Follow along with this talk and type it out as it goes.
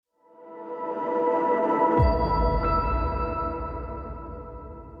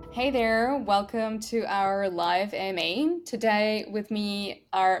Hey there, welcome to our live AMA. Today with me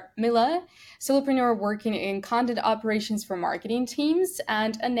are Mila, solopreneur working in content operations for marketing teams,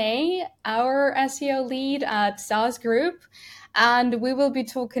 and Ane, our SEO lead at SaaS Group. And we will be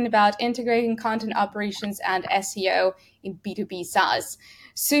talking about integrating content operations and SEO in B2B SaaS.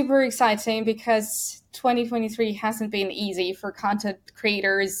 Super exciting because 2023 hasn't been easy for content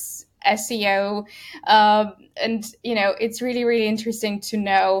creators, SEO, and it's really interesting to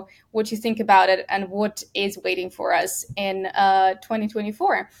know what you think about it and what is waiting for us in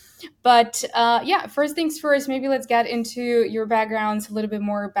 2024. But yeah, first things first, maybe let's get into your backgrounds, a little bit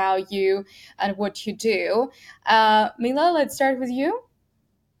more about you and what you do. Mila, let's start with you.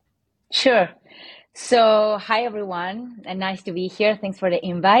 Sure. So, hi everyone, and nice to be here. Thanks for the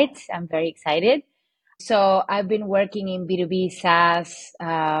invite. I'm very excited. So, I've been working in B2B SaaS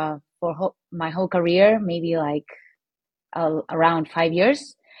for my whole career, maybe like around 5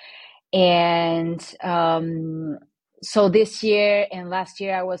 years. And so this year and last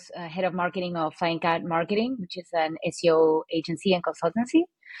year, I was head of marketing of Flying Cat Marketing, which is an SEO agency and consultancy.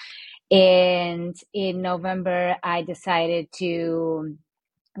 And in November, I decided to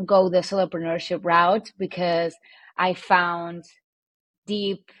go the solopreneurship route because I found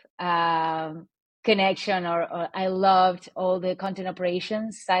deep connection or I loved all the content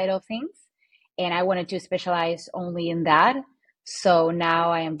operations side of things, and I wanted to specialize only in that. So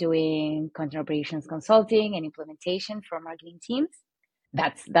now I am doing content operations consulting and implementation for marketing teams.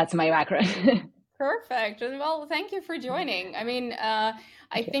 That's my background. Perfect. Well, thank you for joining.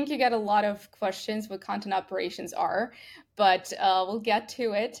 I think you get a lot of questions what content operations are, but we'll get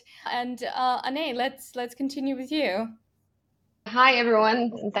to it. And Ane, let's continue with you. Hi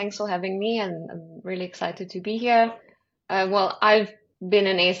everyone, and thanks for having me. And I'm really excited to be here. Well, I've been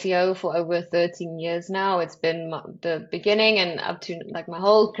in SEO for over 13 years now. It's been the beginning and up to like my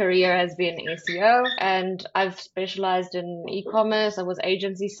whole career has been SEO, and I've specialized in e-commerce. I was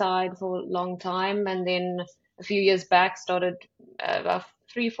agency side for a long time, and then a few years back started about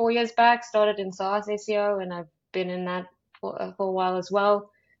 3, 4 years back started in SaaS SEO, and I've been in that for a while as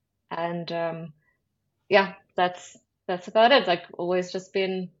well. And yeah, that's about it. Like always just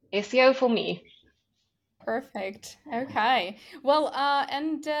been SEO for me. Perfect. Okay. Well,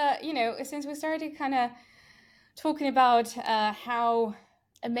 since we started kind of talking about how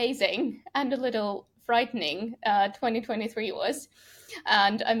amazing and a little frightening 2023 was,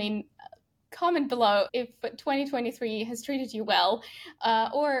 and comment below if 2023 has treated you well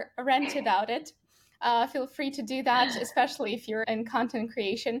or rant about it. Feel free to do that, especially if you're in content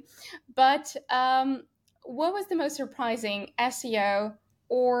creation. But what was the most surprising SEO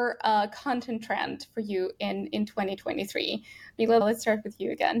or content trend for you in 2023? Mila, let's start with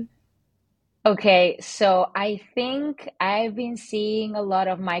you again. Okay, so I think I've been seeing a lot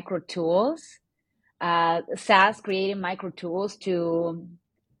of micro tools, SaaS creating micro tools to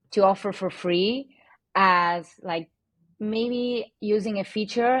offer for free, as like maybe using a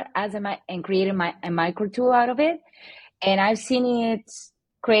feature as and creating a micro tool out of it. And I've seen it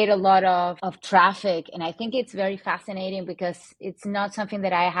create a lot of traffic, and I think it's very fascinating because it's not something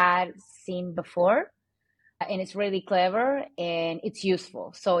that I had seen before, and it's really clever and it's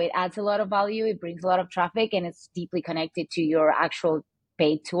useful. So it adds a lot of value, it brings a lot of traffic, and it's deeply connected to your actual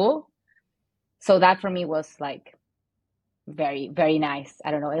paid tool. So that for me was like very nice.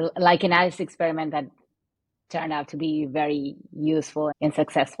 I don't know, like a nice experiment that turned out to be very useful and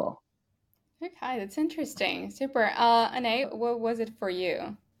successful. Okay, that's interesting. Super. Ane, what was it for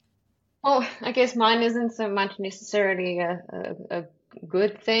you? Oh, I guess mine isn't so much necessarily a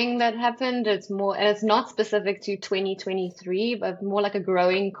good thing that happened. It's more, and it's not specific to 2023, but more like a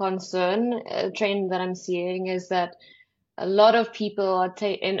growing concern. A trend that I'm seeing is that a lot of people are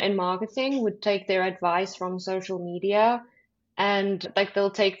in marketing would take their advice from social media, and like they'll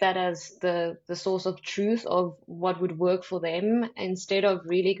take that as the source of truth of what would work for them, instead of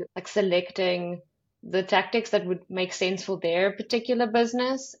really like selecting the tactics that would make sense for their particular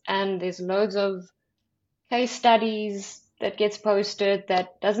business. And there's loads of case studies that gets posted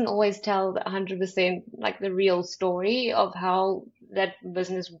that doesn't always tell the 100% like the real story of how that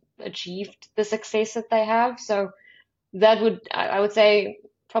business achieved the success that they have. So that would, I would say,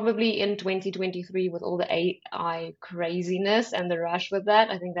 probably in 2023, with all the AI craziness and the rush with that,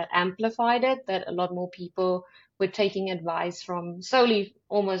 I think that amplified it, that a lot more people were taking advice from solely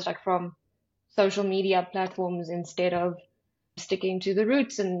almost like from social media platforms instead of sticking to the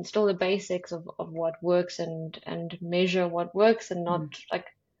roots and still the basics of what works, and measure what works, and not like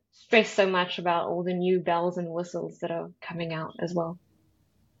stress so much about all the new bells and whistles that are coming out as well.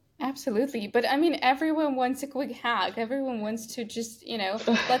 Absolutely. But I mean, everyone wants a quick hack. Everyone wants to just,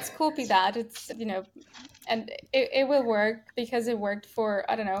 let's copy that. And it will work because it worked for,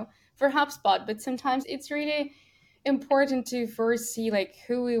 I don't know, for HubSpot. But sometimes it's really important to first see like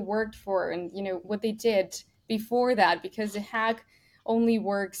who it worked for and, what they did before that, because the hack only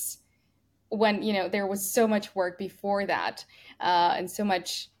works when, there was so much work before that, and so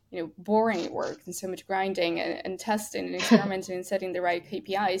much, boring work and so much grinding and testing and experimenting and setting the right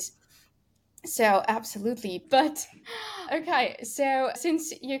KPIs. So absolutely. But okay, so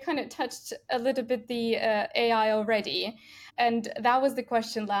since you kind of touched a little bit the AI already, and that was the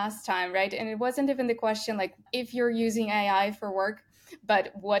question last time, right? And it wasn't even the question like if you're using AI for work,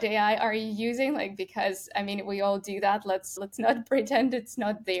 but what AI are you using? Like, because I mean, we all do that. Let's not pretend it's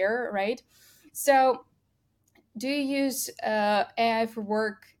not there, right? So do you use AI for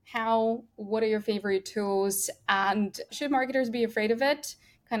work? How? What are your favorite tools? And should marketers be afraid of it?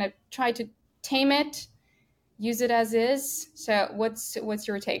 Kind of try to tame it, use it as is. So what's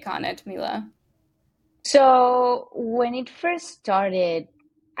your take on it, Mila? So when it first started,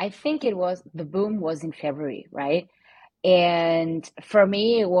 I think the boom was in February, right? And for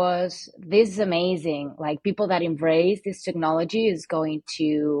me, it was, this is amazing. Like, people that embrace this technology is going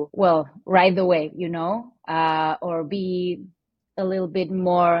to, well, ride the wave, or be a little bit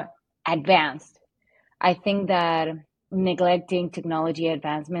more advanced. I think that neglecting technology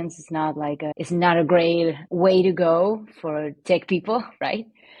advancements is not a great way to go for tech people, right?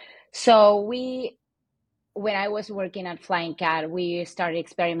 So when I was working at Flying Cat, we started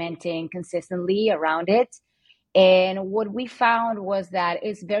experimenting consistently around it. And what we found was that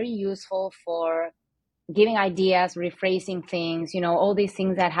it's very useful for giving ideas, rephrasing things, all these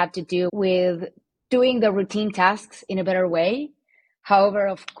things that have to do with doing the routine tasks in a better way. However,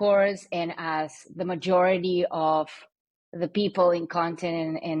 of course, and as the majority of the people in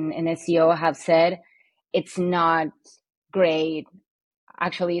content and SEO have said, it's not great.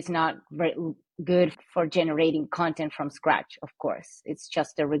 Actually, it's not very good for generating content from scratch, of course. It's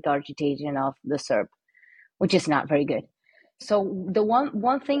just a regurgitation of the SERP, which is not very good. So the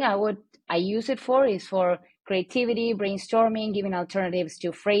one thing I use it for is for creativity, brainstorming, giving alternatives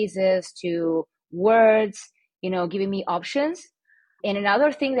to phrases, to words, giving me options. And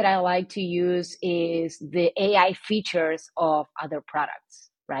another thing that I like to use is the AI features of other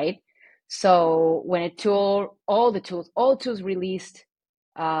products, right? So when all tools released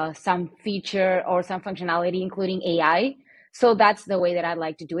some feature or some functionality, including AI. So that's the way that I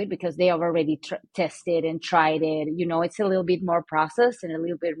like to do it, because they have already tested and tried it. It's a little bit more processed and a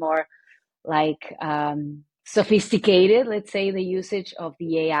little bit more like sophisticated, let's say, the usage of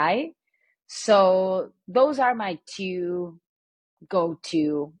the AI. So those are my two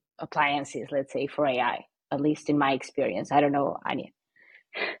go-to appliances, let's say, for AI, at least in my experience. I don't know, Anya.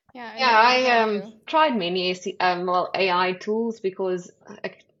 Yeah, Yeah, and what about I you? tried many AI tools because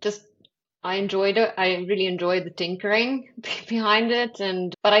I enjoyed it. I really enjoyed the tinkering behind it,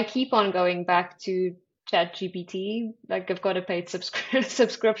 and but I keep on going back to ChatGPT. Like, I've got a paid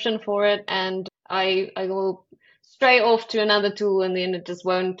subscription for it, and I will stray off to another tool, and then it just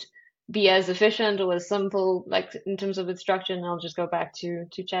won't be as efficient or as simple, like in terms of its structure, and I'll just go back to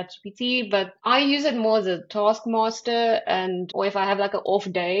ChatGPT. But I use it more as a taskmaster, and or if I have like an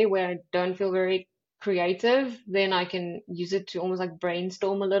off day where I don't feel very creative, then I can use it to almost like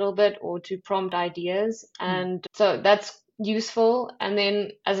brainstorm a little bit or to prompt ideas. And so that's useful. And then,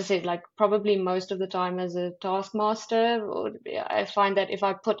 as I said, like probably most of the time as a taskmaster, I find that if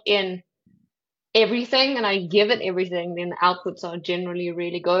I put in everything and I give it everything, then the outputs are generally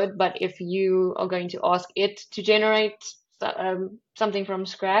really good. But if you are going to ask it to generate something from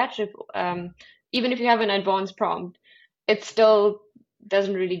scratch, even if you have an advanced prompt, it still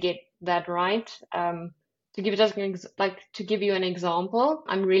doesn't really get that right. To give you an example,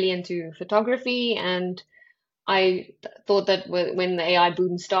 I'm really into photography, and thought that when the AI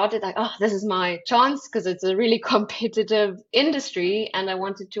boom started, like, oh, this is my chance because it's a really competitive industry, and I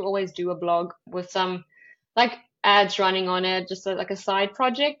wanted to always do a blog with some like ads running on it, just like a side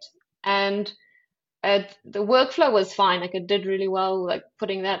project. And the workflow was fine. Like, it did really well, like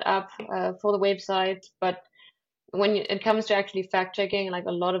putting that up for the website. But when it comes to actually fact checking, like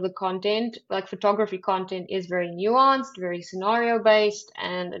a lot of the content, like photography content, is very nuanced, very scenario based,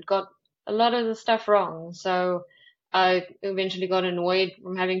 and it got a lot of the stuff wrong. So I eventually got annoyed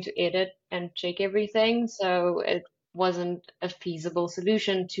from having to edit and check everything. So it wasn't a feasible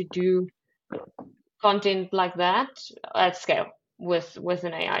solution to do content like that at scale with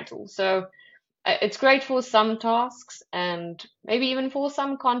an AI tool. So it's great for some tasks, and maybe even for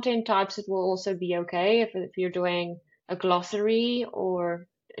some content types, it will also be okay if you're doing a glossary or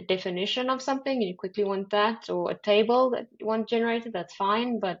a definition of something, you quickly want that, or a table that you want generated, that's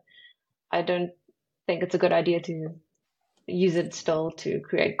fine. But I don't think it's a good idea to use it still to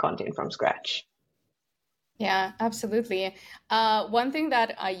create content from scratch. Yeah, absolutely. One thing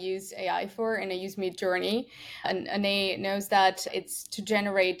that I use AI for, and I use Midjourney, and Ane knows that it's to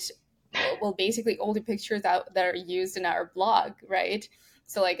generate, well, basically all the pictures that are used in our blog, right?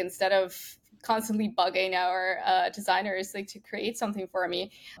 So, like, instead of constantly bugging our designers, like, to create something for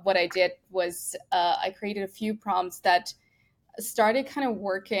me, what I did was I created a few prompts that started kind of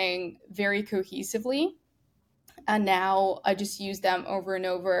working very cohesively, and now I just use them over and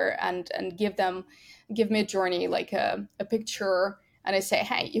over and give Midjourney like a picture, and I say,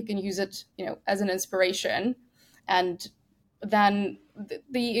 hey, you can use it, as an inspiration. And then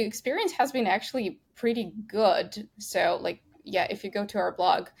the experience has been actually pretty good. So, like, yeah, if you go to our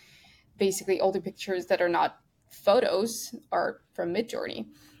blog, basically all the pictures that are not photos are from Midjourney.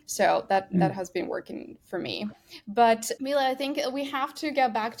 So that has been working for me. But Mila, I think we have to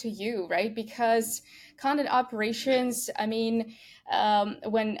get back to you, right? Because content operations, I mean,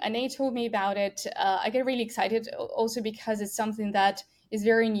 when Ane told me about it, I get really excited also because it's something that is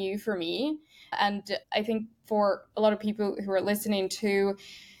very new for me. And I think for a lot of people who are listening to,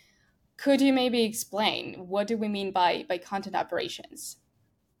 could you maybe explain what do we mean by content operations?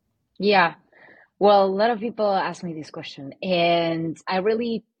 Yeah. Well, a lot of people ask me this question, and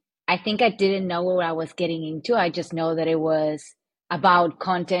I think I didn't know what I was getting into. I just know that it was about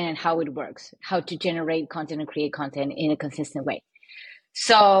content and how it works, how to generate content and create content in a consistent way.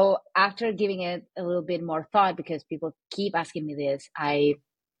 So after giving it a little bit more thought, because people keep asking me this, I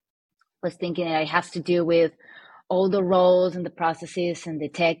was thinking that it has to do with all the roles and the processes and the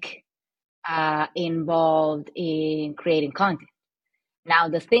tech involved in creating content. Now,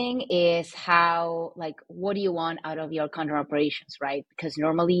 the thing is what do you want out of your content operations, right? Because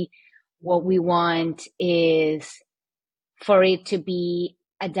normally what we want is for it to be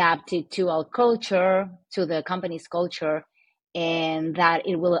adapted to our culture, to the company's culture, and that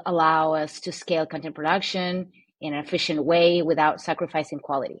it will allow us to scale content production in an efficient way without sacrificing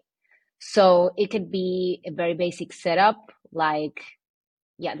quality. So it could be a very basic setup, like,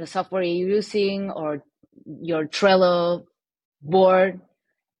 yeah, the software you're using or your Trello board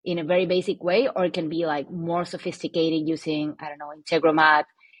in a very basic way, or it can be like more sophisticated using, I don't know, Integromat,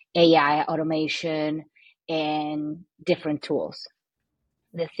 AI, automation, and different tools.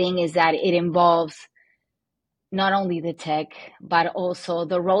 The thing is that it involves not only the tech, but also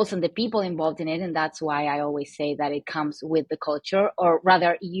the roles and the people involved in it. And that's why I always say that it comes with the culture, or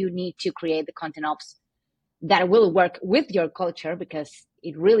rather, you need to create the content ops that will work with your culture, because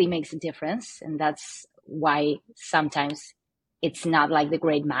it really makes a difference. And that's why sometimes it's not like the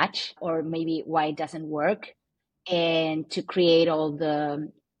great match, or maybe why it doesn't work. And to create all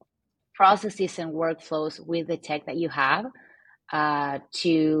the processes and workflows with the tech that you have,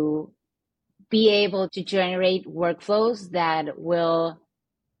 to be able to generate workflows that will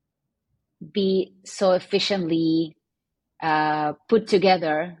be so efficiently put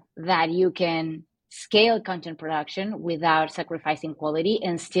together that you can scale content production without sacrificing quality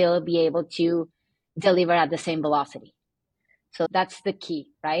and still be able to deliver at the same velocity. So that's the key,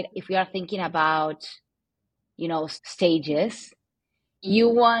 right? If we are thinking about, stages, you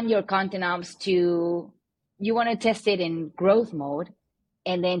want your content ops you want to test it in growth mode,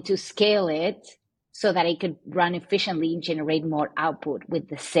 and then to scale it so that it could run efficiently and generate more output with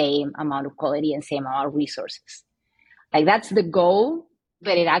the same amount of quality and same amount of resources. Like, that's the goal,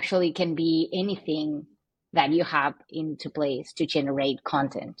 but it actually can be anything that you have into place to generate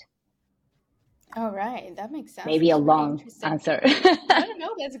content. All right, that makes sense. Maybe a That's really long interesting. answer.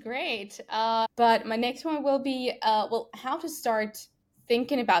 No, that's great. But my next one will be, well, how to start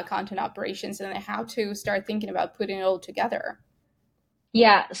thinking about content operations and how to start thinking about putting it all together.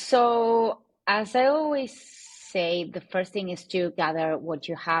 Yeah, so as I always say, the first thing is to gather what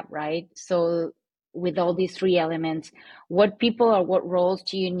you have, right? So with all these three elements, what people or what roles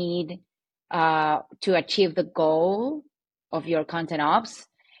do you need to achieve the goal of your content ops?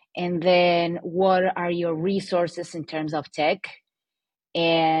 And then what are your resources in terms of tech?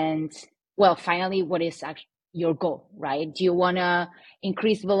 And, well, finally, what is actually your goal, right? Do you want to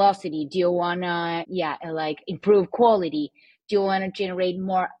increase velocity? Do you want to, improve quality? Do you want to generate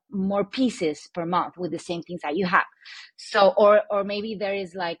more pieces per month with the same things that you have? So, or maybe there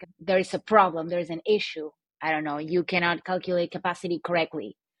is a problem, there is an issue. I don't know, you cannot calculate capacity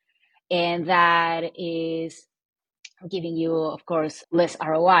correctly, and that is giving you, of course, less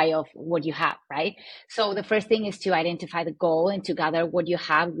ROI of what you have, right? So the first thing is to identify the goal and to gather what you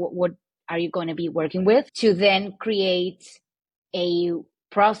have, what are you going to be working with, to then create a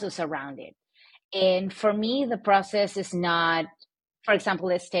process around it. And for me, the process is not, for example,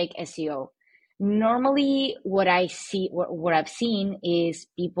 let's take SEO. Normally, what I've seen is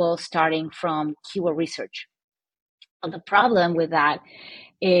people starting from keyword research. But the problem with that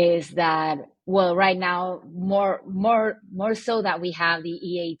is that, well, right now, more so that we have the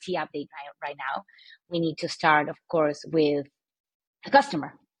EAT update right now, we need to start, of course, with the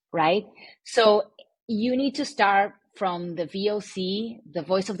customer, right? So you need to start from the VOC, the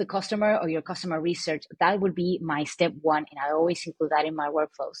voice of the customer, or your customer research. That would be my step one. And I always include that in my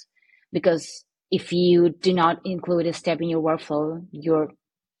workflows, because if you do not include a step in your workflow, you're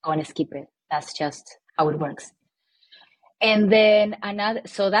going to skip it. That's just how it works. And then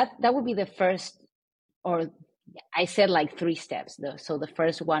so that would be the first, or I said like 3 steps though. So the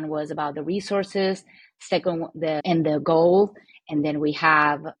first one was about the resources, second, the goal, and then we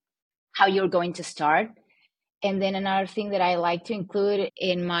have how you're going to start. And then another thing that I like to include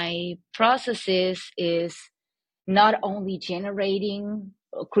in my processes is not only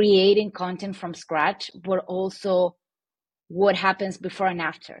creating content from scratch, but also what happens before and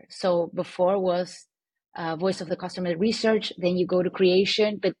after. So before was voice of the customer research, then you go to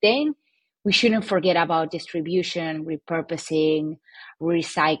creation, but then we shouldn't forget about distribution, repurposing,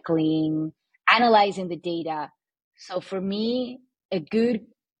 recycling, analyzing the data. So for me, a good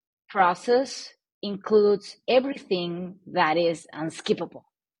process includes everything that is unskippable,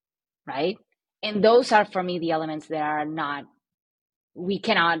 right? And those are, for me, the elements that we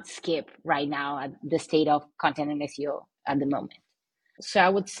cannot skip right now at the state of content and SEO at the moment. So I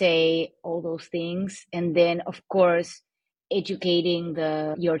would say all those things. And then, of course, educating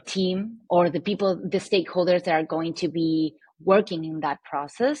your team or the stakeholders that are going to be working in that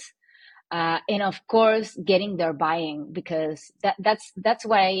process. And of course, getting their buy-in, because that's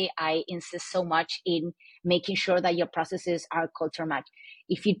why I insist so much in making sure that your processes are culture match.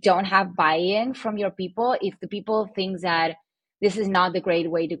 If you don't have buy-in from your people, if the people think that this is not the great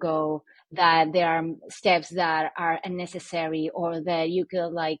way to go, that there are steps that are unnecessary, or that you could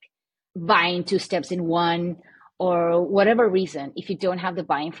like bind 2 steps in one, or whatever reason, if you don't have the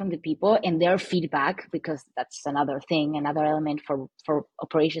buy-in from the people and their feedback, because that's another element for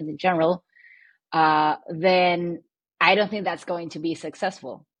operations in general, then I don't think that's going to be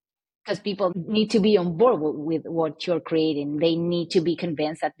successful, because people need to be on board with what you're creating. They need to be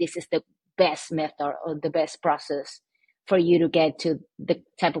convinced that this is the best method or the best process for you to get to the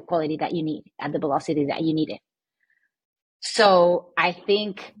type of quality that you need at the velocity that you need it. So I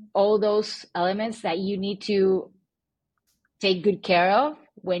think all those elements that you need to take good care of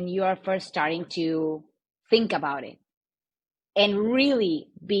when you are first starting to think about it, and really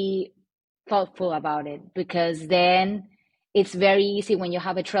be thoughtful about it, because then it's very easy when you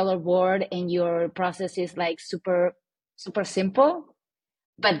have a Trello board and your process is like super, super simple,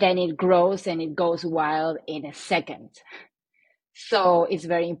 but then it grows and it goes wild in a second. So it's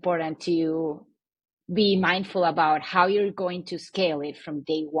very important to be mindful about how you're going to scale it from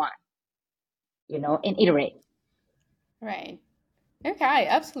day one, and iterate. Right. Okay,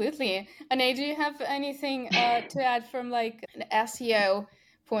 absolutely. Ane, do you have anything to add from like an SEO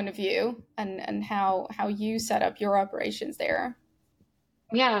point of view, and how you set up your operations there?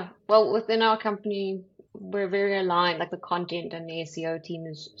 Yeah, well, within our company, we're very aligned. Like the content and the SEO team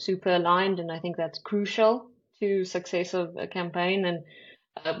is super aligned, and I think that's crucial to success of a campaign. And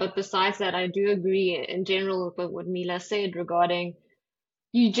but besides that, I do agree in general with what Mila said regarding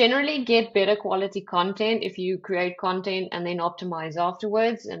you generally get better quality content if you create content and then optimize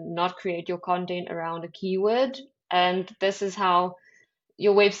afterwards, and not create your content around a keyword. And this is how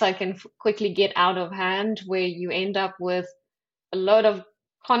your website can quickly get out of hand, where you end up with a lot of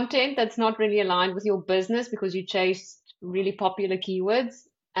content that's not really aligned with your business because you chase really popular keywords,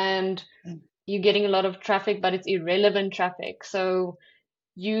 and you're getting a lot of traffic, but it's irrelevant traffic. So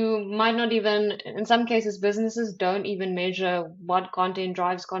you might not even, in some cases, businesses don't even measure what content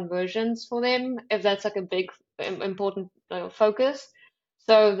drives conversions for them, if that's like a big important focus.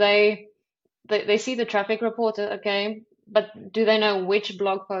 So they see the traffic report, okay, but do they know which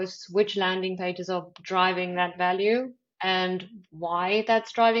blog posts, which landing pages are driving that value, and why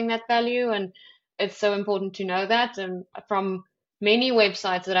that's driving that value? And it's so important to know that. And from many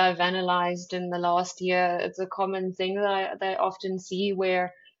websites that I've analyzed in the last year, it's a common thing that I often see,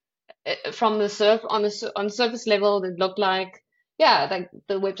 where from on surface level it looked like, yeah, like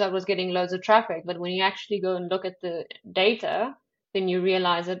the website was getting loads of traffic, but when you actually go and look at the data, then you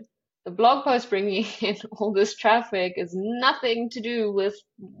realize that the blog post bringing in all this traffic is nothing to do with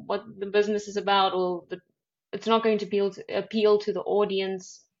what the business is about, or it's not going to appeal to the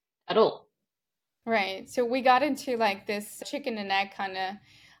audience at all. Right. So we got into like this chicken and egg kind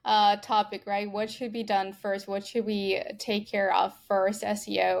of topic, right? What should be done first? What should we take care of first,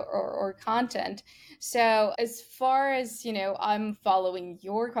 SEO or content? So as far as, I'm following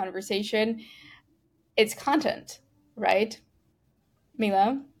your conversation, it's content, right,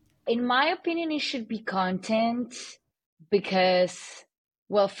 Mila? In my opinion, it should be content because,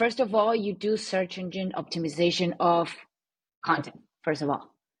 well, first of all, you do search engine optimization of content, first of all.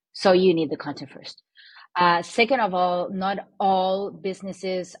 So you need the content first. Second of all, not all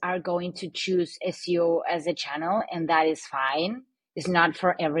businesses are going to choose SEO as a channel, and that is fine. It's not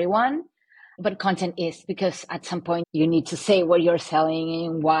for everyone, but content is, because at some point you need to say what you're selling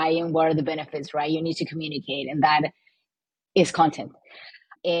and why and what are the benefits, right? You need to communicate, and that is content.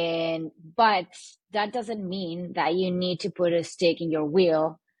 But that doesn't mean that you need to put a stake in your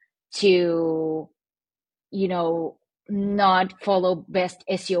wheel to, not follow best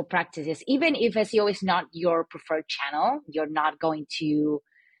SEO practices. Even if SEO is not your preferred channel, you're not going to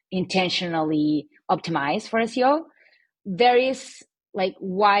intentionally optimize for SEO. There is, like,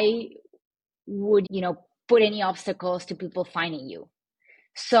 why would, put any obstacles to people finding you?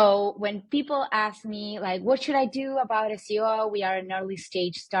 So when people ask me, like, what should I do about SEO? We are an early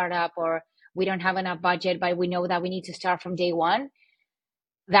stage startup, or we don't have enough budget, but we know that we need to start from day one.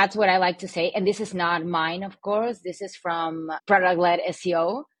 That's what I like to say. And this is not mine, of course. This is from product-led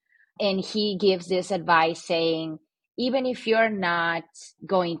SEO. And he gives this advice saying, even if you're not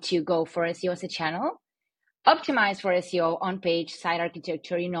going to go for SEO as a channel, optimize for SEO on page, site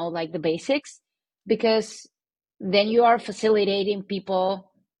architecture, like the basics, because then you are facilitating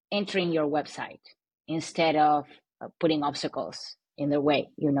people entering your website instead of putting obstacles in their way.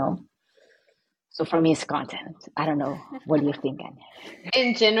 So for me, it's content. I don't know. What do you think, Anya?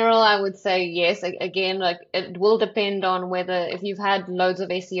 In general, I would say yes. Again, like it will depend on whether if you've had loads of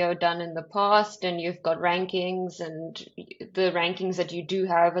SEO done in the past and you've got rankings and the rankings that you do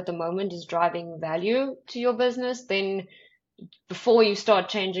have at the moment is driving value to your business, then before you start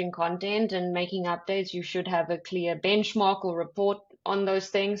changing content and making updates, you should have a clear benchmark or report on those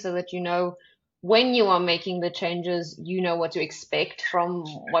things so that you know when you are making the changes, you know what to expect from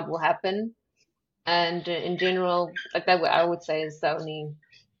what will happen. And in general, like that, I would say is the only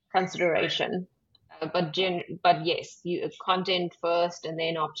consideration. But yes, you content first and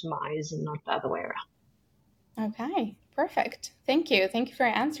then optimize, and not the other way around. Okay, perfect. Thank you. Thank you for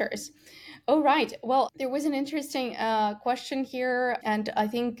your answers. Oh, right. Well, there was an interesting question here, and I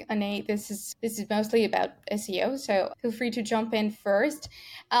think, Anne, this is mostly about SEO, so feel free to jump in first.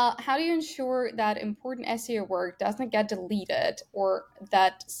 How do you ensure that important SEO work doesn't get deleted or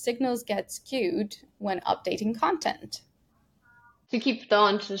that signals get skewed when updating content? To keep the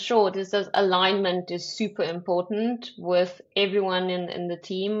answer short, is that alignment is super important with everyone in the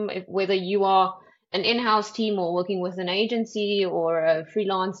team. Whether you are an in-house team or working with an agency or a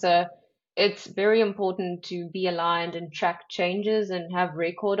freelancer, it's very important to be aligned and track changes and have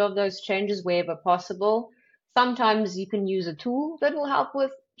record of those changes wherever possible. Sometimes you can use a tool that will help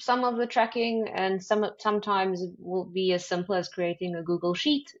with some of the tracking, and sometimes it will be as simple as creating a Google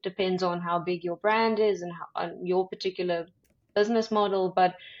Sheet. Depends on how big your brand is and on your particular business model,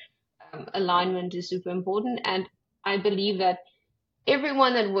 but alignment is super important. And I believe that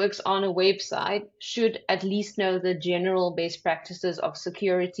everyone that works on a website should at least know the general best practices of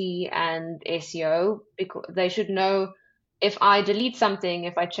security and SEO, because they should know if I delete something,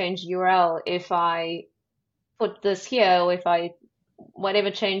 if I change the URL, if I put this here, or if I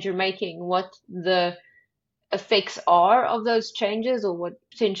whatever change you're making, what the effects are of those changes or what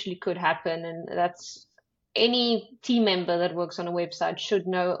potentially could happen. And that's any team member that works on a website should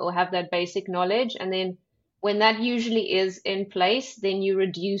know or have that basic knowledge. And then when that usually is in place, then you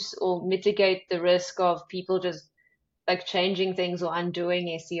reduce or mitigate the risk of people just like changing things or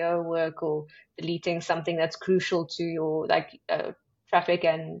undoing SEO work or deleting something that's crucial to your traffic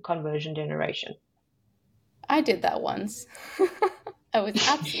and conversion generation. I did that once. I was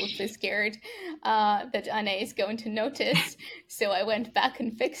absolutely scared that Anne is going to notice, so I went back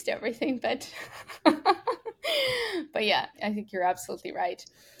and fixed everything. But, but yeah, I think you're absolutely right.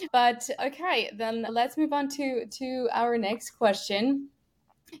 But okay, then let's move on to our next question.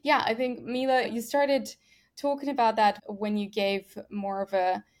 Yeah, I think Mila, you started talking about that when you gave more of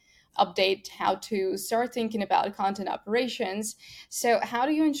a update how to start thinking about content operations. So how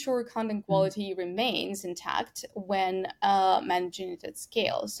do you ensure content quality remains intact when managing it at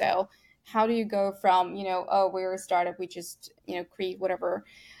scale? So how do you go from, oh, we're a startup, we just, create whatever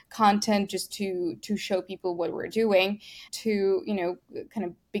content just to show people what we're doing, to, kind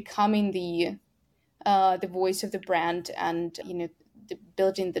of becoming the voice of the brand and,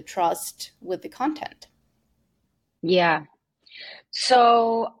 building the trust with the content? Yeah.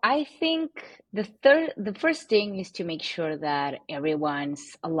 So I think the first thing is to make sure that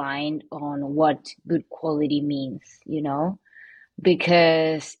everyone's aligned on what good quality means,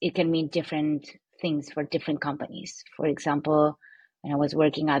 because it can mean different things for different companies. For example, when I was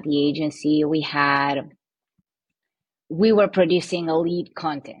working at the agency, we were producing elite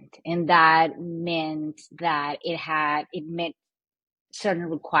content, and that meant that it met certain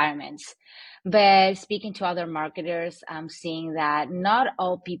requirements. But speaking to other marketers, I'm seeing that not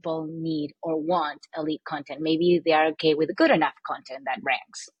all people need or want elite content. Maybe they are okay with good enough content that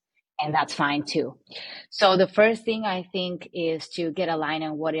ranks, and that's fine too. So the first thing I think is to get aligned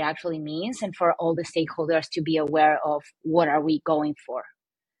on what it actually means, and for all the stakeholders to be aware of what are we going for.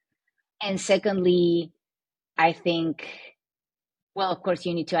 And secondly, I think, well, of course,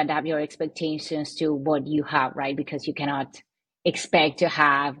 you need to adapt your expectations to what you have, right? Because you cannot expect to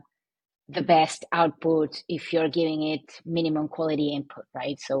have the best output if you're giving it minimum quality input,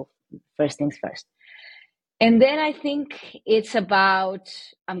 right? So first things first. And then I think it's about,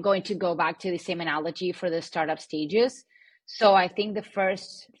 I'm going to go back to the same analogy for the startup stages. So I think the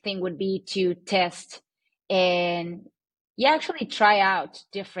first thing would be to test and actually try out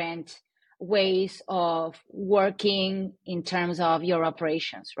different ways of working in terms of your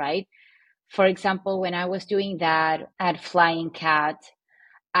operations, right? For example, when I was doing that at Flying Cat,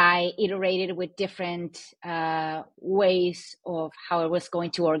 I iterated with different ways of how I was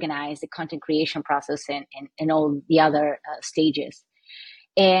going to organize the content creation process and all the other stages.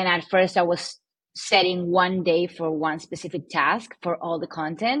 And at first, I was setting one day for one specific task for all the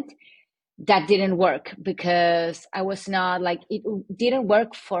content. That didn't work because I was not like, it didn't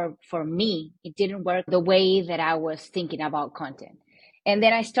work for me. It didn't work the way that I was thinking about content. And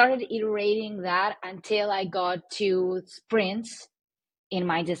then I started iterating that until I got to sprints in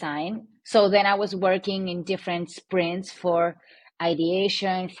my design. So then I was working in different sprints for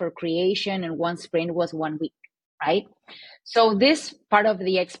ideation, for creation, and one sprint was 1 week, right? So this part of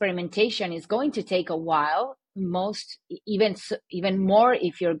the experimentation is going to take a while, even more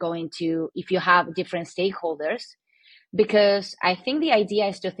if you have different stakeholders, because I think the idea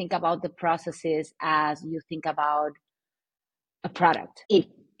is to think about the processes as you think about a product. It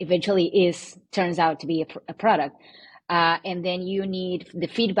eventually turns out to be a product. And then you need the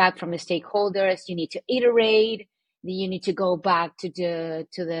feedback from the stakeholders. You need to iterate. You need to go back to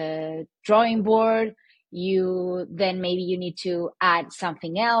the drawing board. Maybe you need to add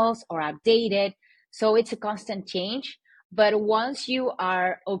something else or update it. So it's a constant change. But once you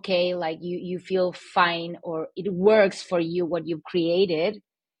are okay, like you feel fine or it works for you, what you've created,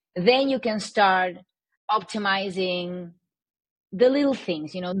 then you can start optimizing the little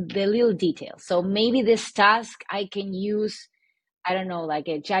things, the little details. So maybe this task I can use, I don't know, like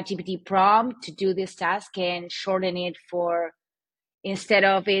a ChatGPT prompt to do this task and shorten it for, instead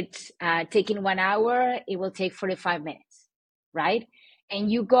of it taking 1 hour, it will take 45 minutes, right? And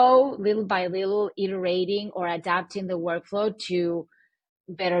you go little by little iterating or adapting the workflow to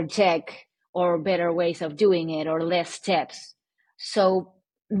better tech or better ways of doing it or less steps. So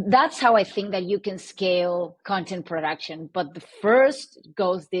that's how I think that you can scale content production. But the first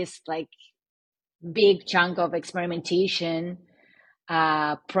goes this like big chunk of experimentation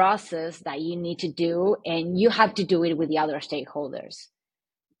process that you need to do, and you have to do it with the other stakeholders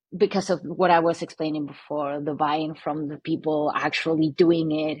because of what I was explaining before. The buy-in from the people actually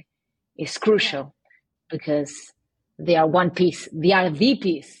doing it is crucial because they are one piece, they are the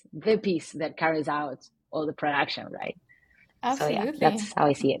piece that carries out all the production, right? Absolutely. So yeah, that's how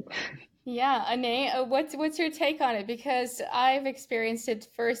I see it. Yeah, Ane, what's your take on it? Because I've experienced it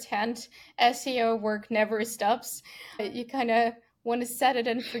firsthand. SEO work never stops. You kind of want to set it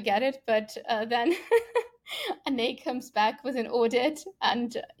and forget it, but then Ane comes back with an audit,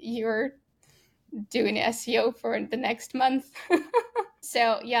 and you're doing SEO for the next month.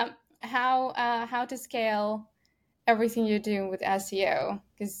 So yeah, how to scale everything you're doing with SEO,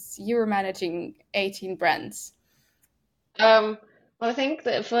 because you're managing 18 brands. Well, I think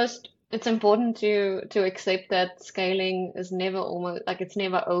that first it's important to accept that scaling is never almost like it's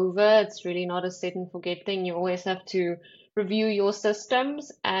never over. It's really not a set and forget thing. You always have to review your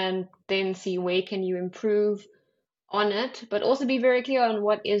systems and then see where can you improve on it, but also be very clear on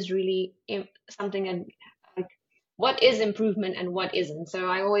what is really something and like what is improvement and what isn't. So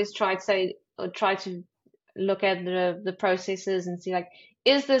I always try to look at the processes and see like,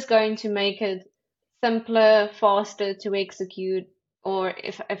 is this going to make it simpler, faster to execute? Or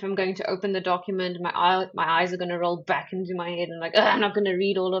if I'm going to open the document, my eyes are going to roll back into my head and like, I'm not going to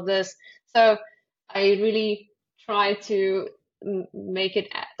read all of this. So I really try to make it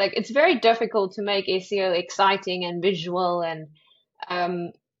like it's very difficult to make SEO exciting and visual, and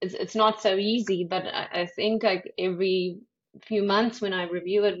it's not so easy. But I think like every few months when I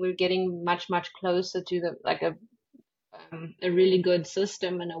review it, we're getting much closer to the like a really good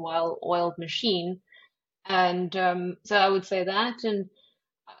system and a well-oiled machine. And so I would say that, and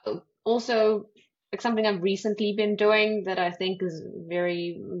also like something I've recently been doing that I think is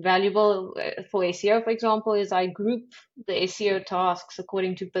very valuable for SEO, for example, is I group the SEO tasks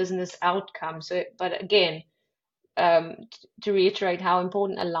according to business outcomes. So, but again, to reiterate how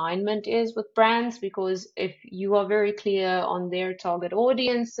important alignment is with brands, because if you are very clear on their target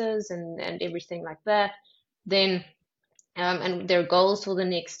audiences and everything like that, then and their goals for the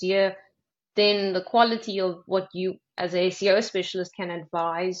next year, then the quality of what you as a SEO specialist can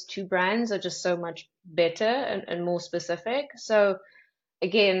advise to brands are just so much better and more specific. So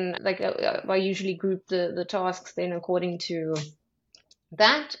again, like I usually group the tasks then according to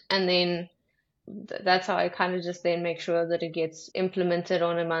that, and then that's how I kind of just then make sure that it gets implemented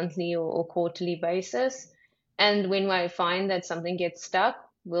on a monthly or quarterly basis. And when I find that something gets stuck,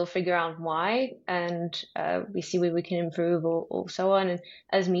 we'll figure out why, and we see where we can improve or so on. And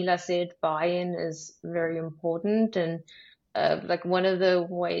as Mila said, buy-in is very important. And like one of the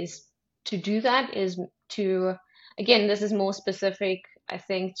ways to do that is to, again, this is more specific, I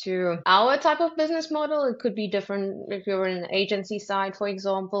think, to our type of business model. It could be different if you're in the agency side, for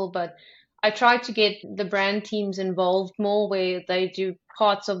example, but I try to get the brand teams involved more, where they do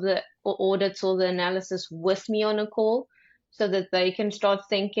parts of the audits or the analysis with me on a call, so that they can start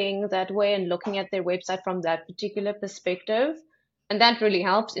thinking that way and looking at their website from that particular perspective. And that really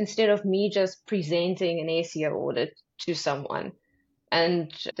helps, instead of me just presenting an SEO audit to someone.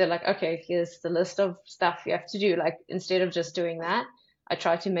 And they're like, okay, here's the list of stuff you have to do. Like, instead of just doing that, I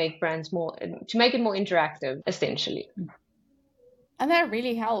try to make brands to make it more interactive, essentially. And that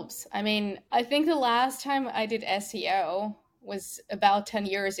really helps. I mean, I think the last time I did SEO was about 10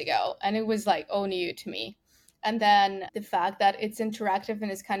 years ago, and it was like all new to me. And then the fact that it's interactive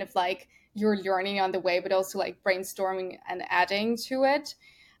and it's kind of like you're learning on the way, but also like brainstorming and adding to it,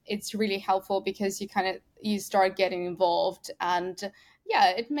 it's really helpful because you start getting involved. And yeah,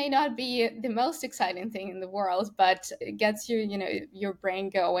 it may not be the most exciting thing in the world, but it gets your brain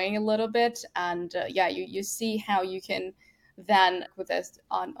going a little bit. And yeah, you see how you can then with this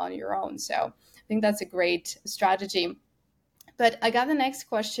on your own. So I think that's a great strategy. But I got the next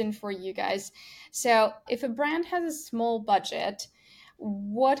question for you guys. So if a brand has a small budget,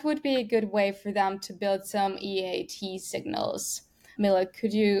 what would be a good way for them to build some EAT signals? Mila,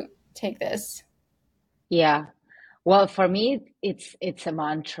 could you take this? Yeah. Well, for me, it's a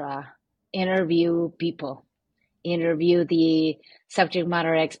mantra. Interview people. Interview the subject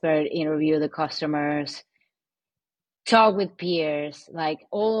matter expert, interview the customers, talk with peers, like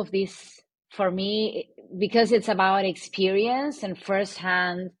all of this for me, because it's about experience and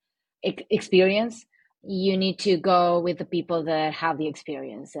firsthand experience. You need to go with the people that have the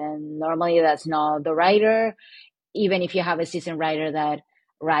experience. And normally that's not the writer, even if you have a seasoned writer that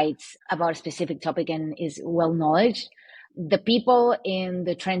writes about a specific topic and is well knowledge. The people in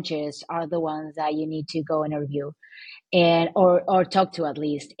the trenches are the ones that you need to go interview and or talk to at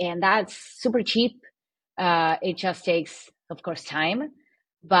least. And that's super cheap. It just takes, of course, time,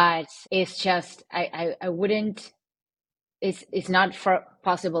 but it's just I wouldn't. It's not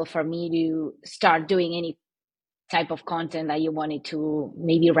possible for me to start doing any type of content that you wanted to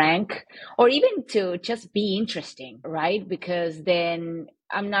maybe rank or even to just be interesting, right? Because then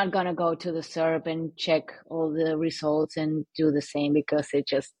I'm not gonna go to the SERP and check all the results and do the same, because it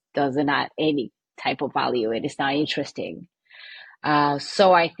just doesn't add any type of value. It is not interesting.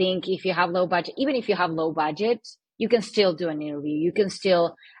 So I think if you have low budget, even if you have low budget, you can still do an interview. You can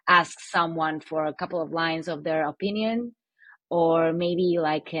still ask someone for a couple of lines of their opinion, or maybe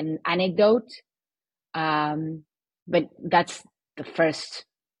like an anecdote. But that's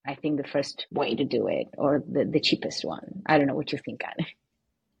I think the first way to do it, or the cheapest one. I don't know what you think, Anne.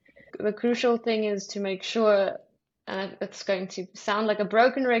 The crucial thing is to make sure, and it's going to sound like a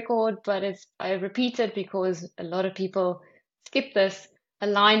broken record, but I repeat it because a lot of people skip this.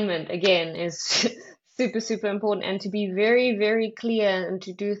 Alignment, again, is super important, and to be very clear and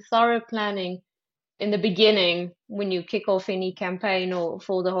to do thorough planning in the beginning when you kick off any campaign or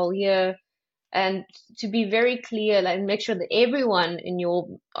for the whole year, and to be very clear, like, make sure that everyone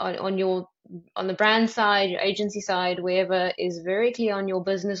on the brand side, your agency side, wherever, is very clear on your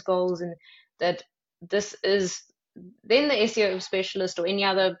business goals, and that this is, then the SEO specialist or any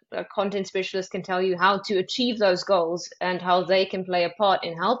other content specialist can tell you how to achieve those goals and how they can play a part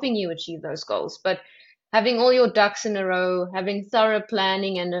in helping you achieve those goals. But having all your ducks in a row, having thorough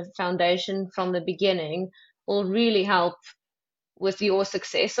planning and a foundation from the beginning will really help with your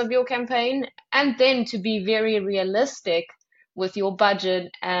success of your campaign. And then to be very realistic with your budget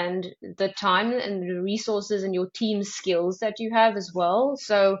and the time and the resources and your team skills that you have as well.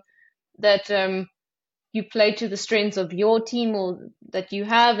 So that you play to the strengths of your team or that you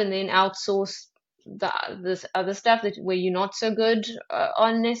have, and then outsource this other stuff that where you're not so good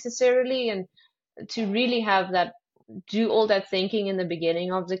on necessarily, and to really have that, do all that thinking in the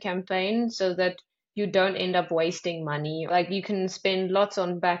beginning of the campaign so that you don't end up wasting money. Like you can spend lots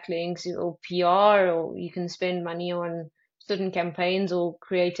on backlinks or PR, or you can spend money on certain campaigns or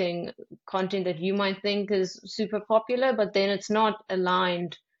creating content that you might think is super popular, but then it's not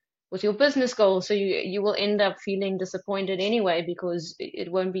aligned with your business goals. So you will end up feeling disappointed anyway because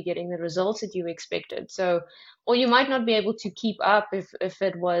it won't be getting the results that you expected. So, or you might not be able to keep up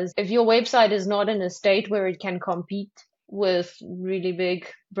if your website is not in a state where it can compete with really big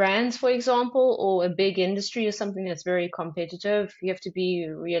brands, for example, or a big industry or something that's very competitive. You have to be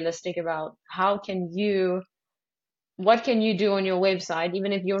realistic about what can you do on your website,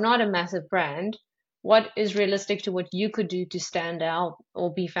 even if you're not a massive brand, what is realistic to what you could do to stand out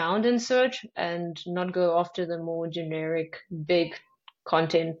or be found in search, and not go after the more generic, big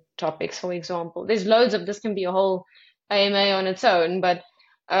content topics, for example. There's loads of this, can be a whole AMA on its own, but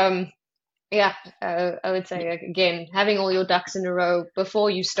yeah, I would say again, having all your ducks in a row before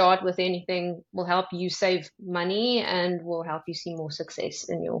you start with anything will help you save money and will help you see more success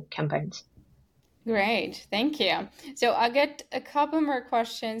in your campaigns. Great, thank you. So I'll get a couple more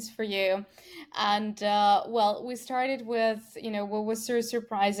questions for you. And well, we started with, what was so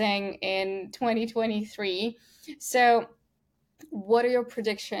surprising in 2023. So what are your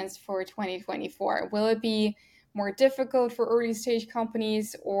predictions for 2024? Will it be more difficult for early stage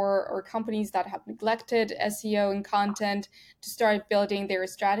companies or companies that have neglected SEO and content to start building their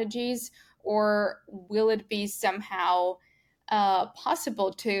strategies? Or will it be somehow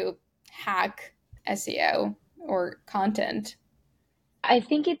possible to hack SEO or content? I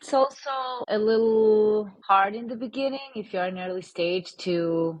think it's also a little hard in the beginning if you're in early stage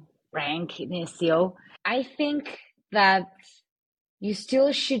to rank in SEO. I think that you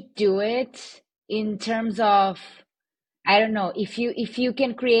still should do it in terms of, I don't know, if you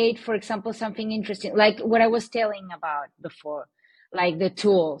can create, for example, something interesting, like what I was telling about before, like the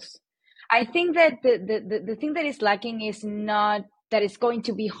tools. I think that the thing that is lacking is not that it's going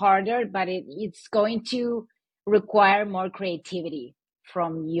to be harder, but it's going to require more creativity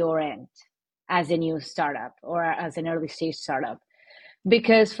from your end as a new startup or as an early stage startup.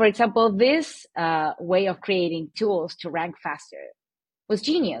 Because, for example, this way of creating tools to rank faster was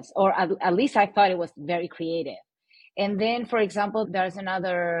genius, or at least I thought it was very creative. And then, for example, there's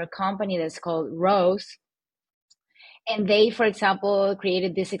another company that's called Rose. And they, for example,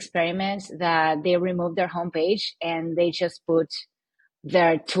 created this experiment that they removed their homepage and they just put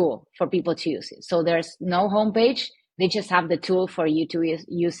their tool for people to use it. So there's no homepage. They just have the tool for you to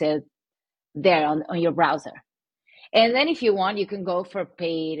use it there on your browser. And then if you want, you can go for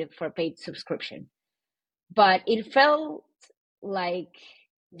paid subscription. But it felt like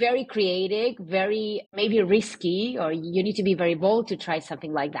very creative, very maybe risky, or you need to be very bold to try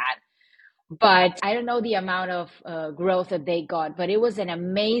something like that. But I don't know the amount of growth that they got, but it was an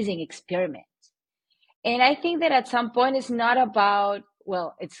amazing experiment. And I think that at some point it's not about,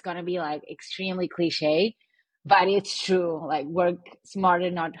 well, it's going to be like extremely cliche, but it's true, like work smarter,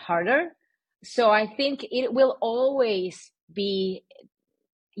 not harder. So I think it will always be,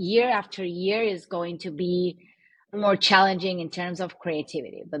 year after year is going to be more challenging in terms of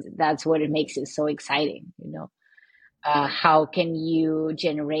creativity, but that's what it makes it so exciting. How can you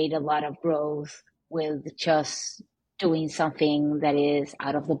generate a lot of growth with just doing something that is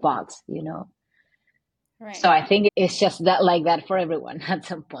out of the box? Right. So I think it's just that, like that for everyone at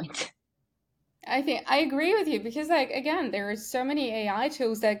some point. I think I agree with you because, like, again, there are so many AI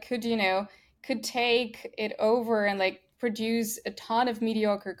tools that could take it over and like produce a ton of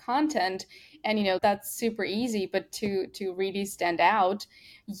mediocre content, and that's super easy. But to really stand out,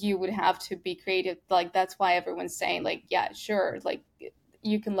 you would have to be creative. Like that's why everyone's saying, like, yeah, sure, like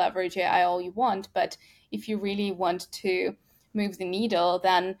you can leverage AI all you want, but if you really want to move the needle,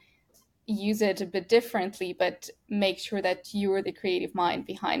 then use it a bit differently, but make sure that you are the creative mind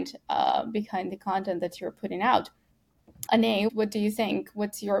behind the content that you're putting out. Ane, what do you think?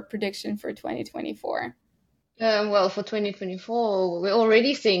 What's your prediction for 2024? Well, for 2024, we're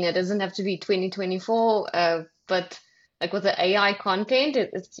already seeing it. Doesn't have to be 2024, but like with the AI content,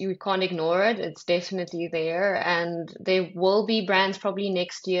 you can't ignore it. It's definitely there, and there will be brands probably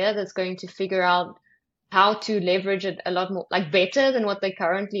next year that's going to figure out how to leverage it a lot more, like better than what they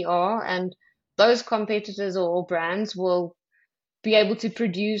currently are. And those competitors or brands will be able to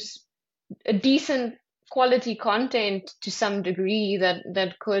produce a decent quality content to some degree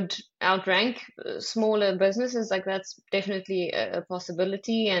that could outrank smaller businesses. Like that's definitely a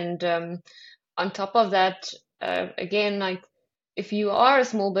possibility. And on top of that, again, like if you are a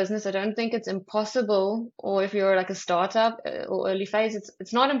small business, I don't think it's impossible, or if you're like a startup or early phase,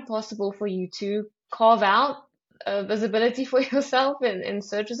 it's not impossible for you to carve out visibility for yourself in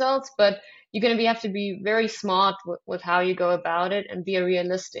search results, but you're going to have to be very smart with how you go about it and be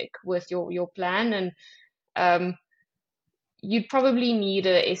realistic with your plan. And um, you'd probably need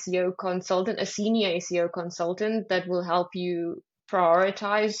a SEO consultant, a senior SEO consultant that will help you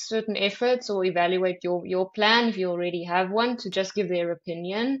prioritize certain efforts or evaluate your plan if you already have one, to just give their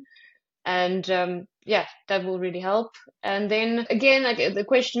opinion. And yeah, that will really help. And then again, like the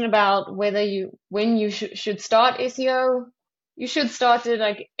question about whether when you should start SEO, you should start it,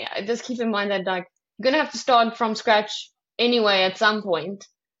 like, just keep in mind that like you're gonna have to start from scratch anyway at some point.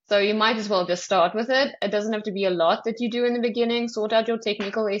 So you might as well just start with it. It doesn't have to be a lot that you do in the beginning. Sort out your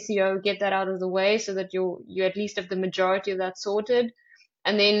technical SEO, get that out of the way so that you at least have the majority of that sorted.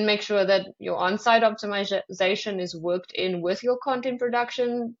 And then make sure that your on-site optimization is worked in with your content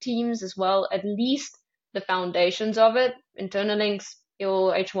production teams as well, at least the foundations of it, internal links,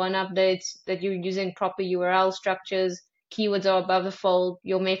 your H1 updates, that you're using proper URL structures, keywords are above the fold,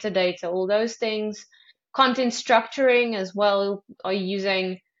 your metadata, all those things. Content structuring as well. Are you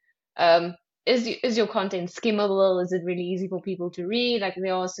using, is your content skimmable? Is it really easy for people to read? Like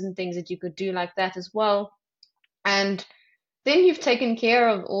there are some things that you could do like that as well. And then you've taken care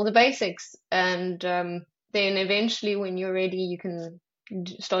of all the basics. And then eventually when you're ready, you can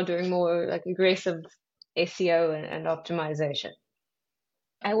start doing more like aggressive SEO and optimization.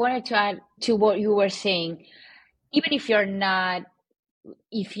 I wanted to add to what you were saying. Even if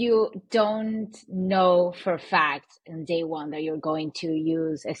you don't know for a fact in day one that you're going to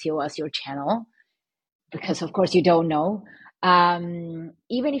use SEO as your channel, because of course you don't know,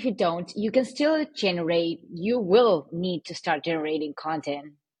 even if you don't, you can still you will need to start generating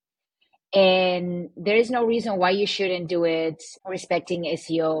content. And there is no reason why you shouldn't do it respecting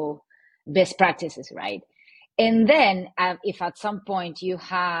SEO best practices, right? And then if at some point you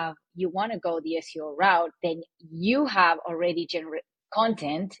want to go the SEO route, then you have already generated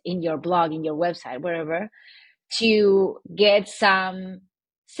content in your blog, in your website, wherever, to get some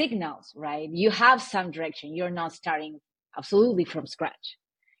signals, right? You have some direction. You're not starting absolutely from scratch.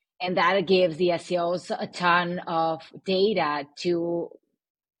 And that gives the SEOs a ton of data to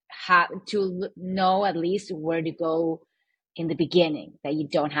know at least where to go in the beginning, that you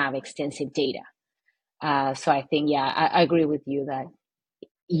don't have extensive data. So I think, yeah, I agree with you that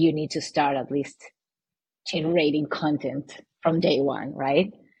you need to start at least generating content from day one,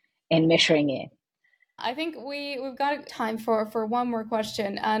 right? And measuring it. I think we've got time for one more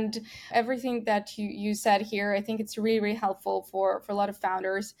question, and everything that you said here, I think it's really, really helpful for a lot of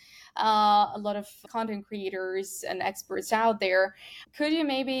founders, a lot of content creators and experts out there. Could you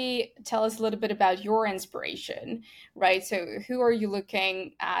maybe tell us a little bit about your inspiration, right? So who are you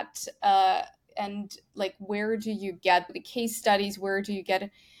looking at, and like where do you get the case studies? Where do you get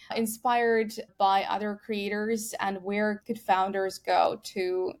inspired by other creators, and where could founders go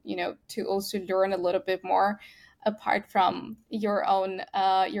to to also learn a little bit more apart from your own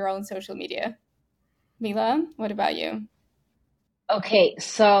social media? Mila, what about you? Okay,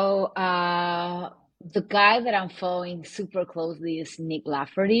 so the guy that I'm following super closely is Nick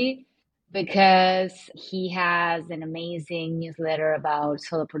Lafferty, because he has an amazing newsletter about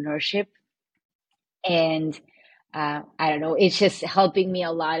solopreneurship. And I don't know, it's just helping me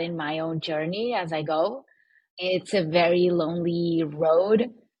a lot in my own journey as I go. It's a very lonely road.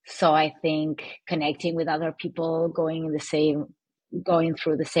 So I think connecting with other people going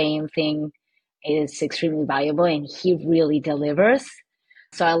through the same thing is extremely valuable, and he really delivers.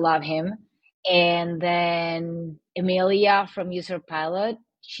 So I love him. And then Emilia from User Pilot,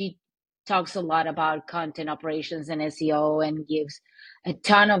 she talks a lot about content operations and SEO and gives a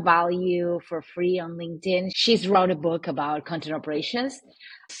ton of value for free on LinkedIn. She's wrote a book about content operations,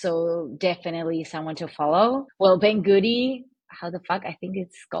 so definitely someone to follow. Well, Ben Goody, how the fuck I think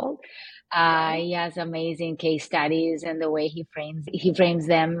it's called. He has amazing case studies, and the way he frames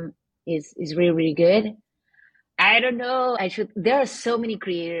them is really, really good. I don't know. There are so many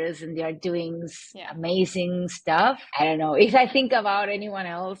creators and they are doing amazing stuff. I don't know. If I think about anyone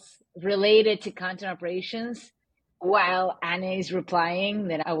else related to content operations while Anna is replying,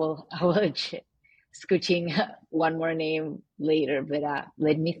 then I will scooching one more name later, but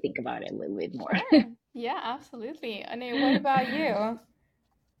let me think about it a little bit more. Sure. Yeah, absolutely. Ane, what about you?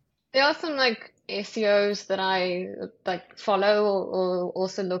 There are some like SEOs that I like follow or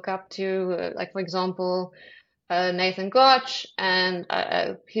also look up to, like for example, Nathan Gotch, and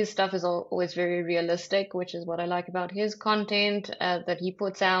his stuff is always very realistic, which is what I like about his content that he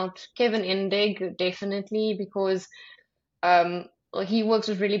puts out. Kevin Indig, definitely, because well, he works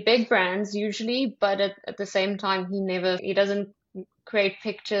with really big brands usually, but at the same time, he doesn't create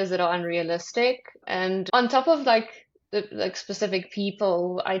pictures that are unrealistic. And on top of like specific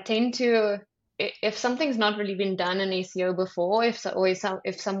people, I tend to, if something's not really been done in SEO before,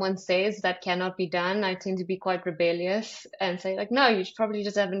 if someone says that cannot be done, I tend to be quite rebellious and say like, no, you probably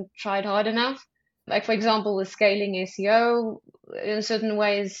just haven't tried hard enough. Like for example, with scaling SEO, in certain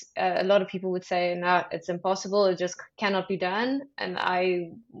ways, a lot of people would say, no, it's impossible. It just cannot be done. And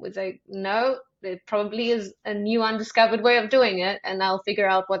I would say, no, there probably is a new undiscovered way of doing it, and I'll figure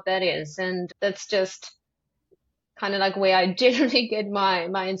out what that is. And that's just kind of like where I generally get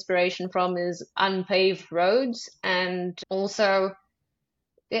my inspiration from is unpaved roads, and also,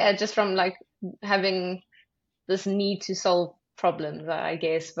 yeah, just from like having this need to solve problems, I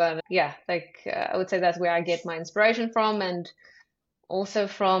guess. But yeah, like I would say that's where I get my inspiration from, and also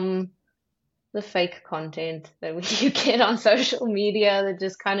from the fake content that you get on social media that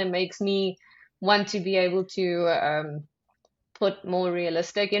just kind of makes me want to be able to put more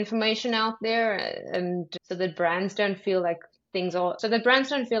realistic information out there, and so that brands don't feel like they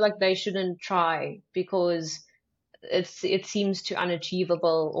shouldn't try because it seems too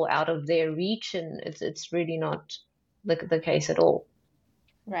unachievable or out of their reach, and it's really not the case at all.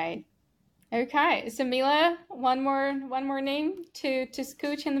 Right. Okay. So Mila, one more name to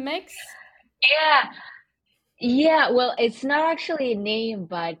scooch in the mix. Yeah. Yeah, well, it's not actually a name,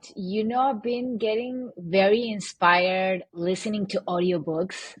 but I've been getting very inspired listening to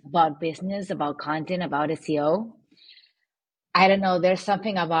audiobooks about business, about content, about SEO. I don't know, there's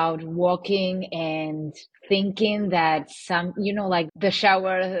something about walking and thinking that like the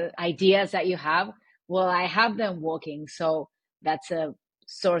shower ideas that you have. Well, I have them walking, so that's a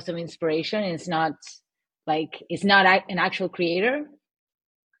source of inspiration. It's not an actual creator.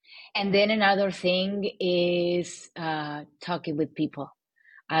 And then another thing is talking with people.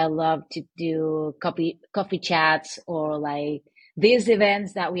 I love to do coffee chats or like these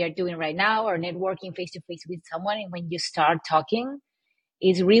events that we are doing right now or networking face to face with someone. And when you start talking,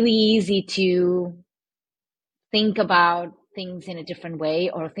 it's really easy to think about things in a different way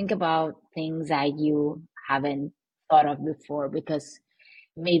or think about things that you haven't thought of before because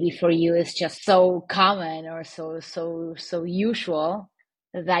maybe for you it's just so common or so usual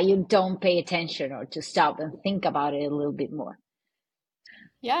that you don't pay attention or to stop and think about it a little bit more.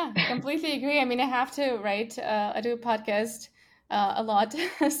 Yeah, completely agree. I mean, I have to, right? I do a podcast a lot.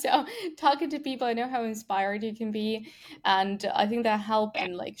 So talking to people, I know how inspired you can be. And I think that help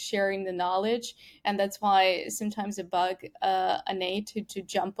in like sharing the knowledge. And that's why sometimes I bug Ane to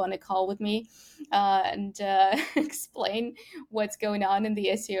jump on a call with me and explain what's going on in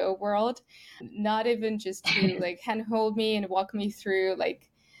the SEO world. Not even just to like handhold me and walk me through like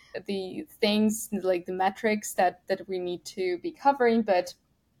the things like the metrics that we need to be covering, but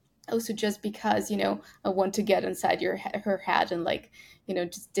also just because I want to get inside her head and like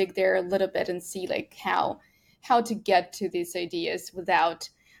just dig there a little bit and see like how to get to these ideas without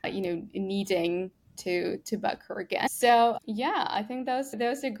needing to bug her again. So yeah, I think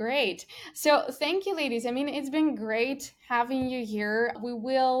those are great. So thank you, ladies. I mean, it's been great having you here. We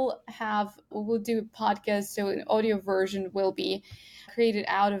will do a podcast, so an audio version will be created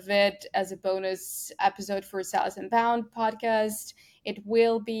out of it as a bonus episode for South and Bound podcast. It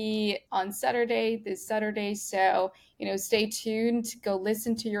will be on this Saturday. So, stay tuned, go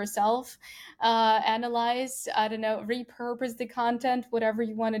listen to yourself, analyze, I don't know, repurpose the content, whatever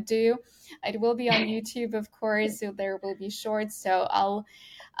you want to do. It will be on YouTube, of course, so there will be shorts. So I'll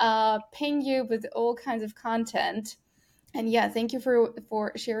ping you with all kinds of content. And yeah, thank you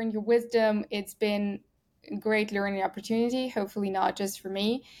for sharing your wisdom. It's been a great learning opportunity, hopefully not just for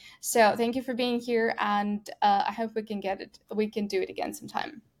me. So thank you for being here, and I hope we can do it again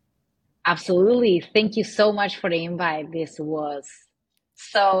sometime. Absolutely. Thank you so much for the invite. This was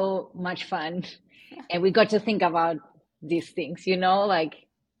so much fun. And we got to think about these things, like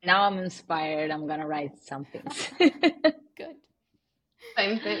now I'm inspired. I'm going to write some things. Good.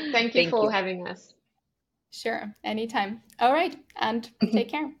 Same thing. Thank you for having us. Sure. Anytime. All right. And take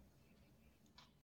care.